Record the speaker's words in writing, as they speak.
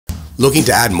Looking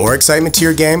to add more excitement to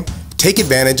your game? Take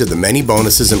advantage of the many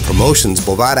bonuses and promotions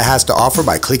Bovada has to offer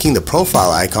by clicking the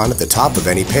profile icon at the top of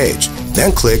any page,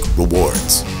 then click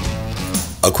Rewards.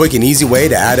 A quick and easy way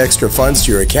to add extra funds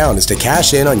to your account is to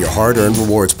cash in on your hard-earned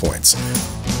rewards points.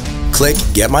 Click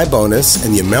Get My Bonus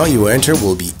and the amount you enter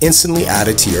will be instantly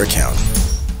added to your account.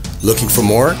 Looking for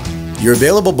more? Your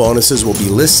available bonuses will be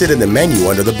listed in the menu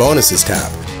under the Bonuses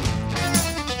tab.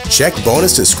 Check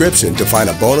Bonus Description to find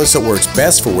a bonus that works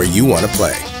best for where you want to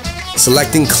play.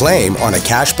 Selecting Claim on a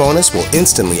cash bonus will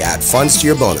instantly add funds to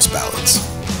your bonus balance.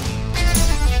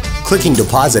 Clicking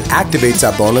Deposit activates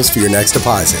that bonus for your next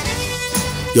deposit.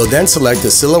 You'll then select the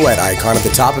silhouette icon at the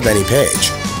top of any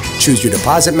page, choose your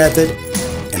deposit method,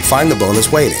 and find the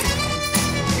bonus waiting.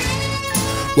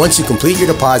 Once you complete your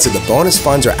deposit, the bonus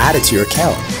funds are added to your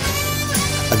account.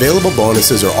 Available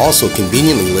bonuses are also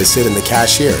conveniently listed in the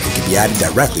cashier and can be added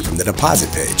directly from the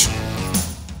deposit page.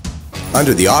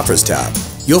 Under the Offers tab,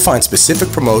 you'll find specific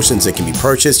promotions that can be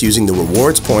purchased using the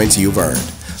rewards points you've earned.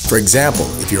 For example,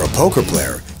 if you're a poker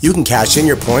player, you can cash in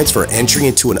your points for entry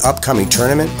into an upcoming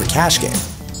tournament or cash game.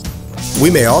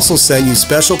 We may also send you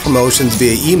special promotions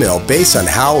via email based on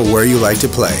how or where you like to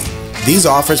play. These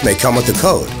offers may come with a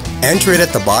code. Enter it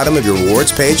at the bottom of your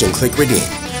rewards page and click Redeem.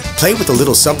 Play with a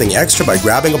little something extra by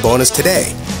grabbing a bonus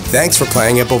today. Thanks for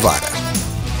playing at Bovada.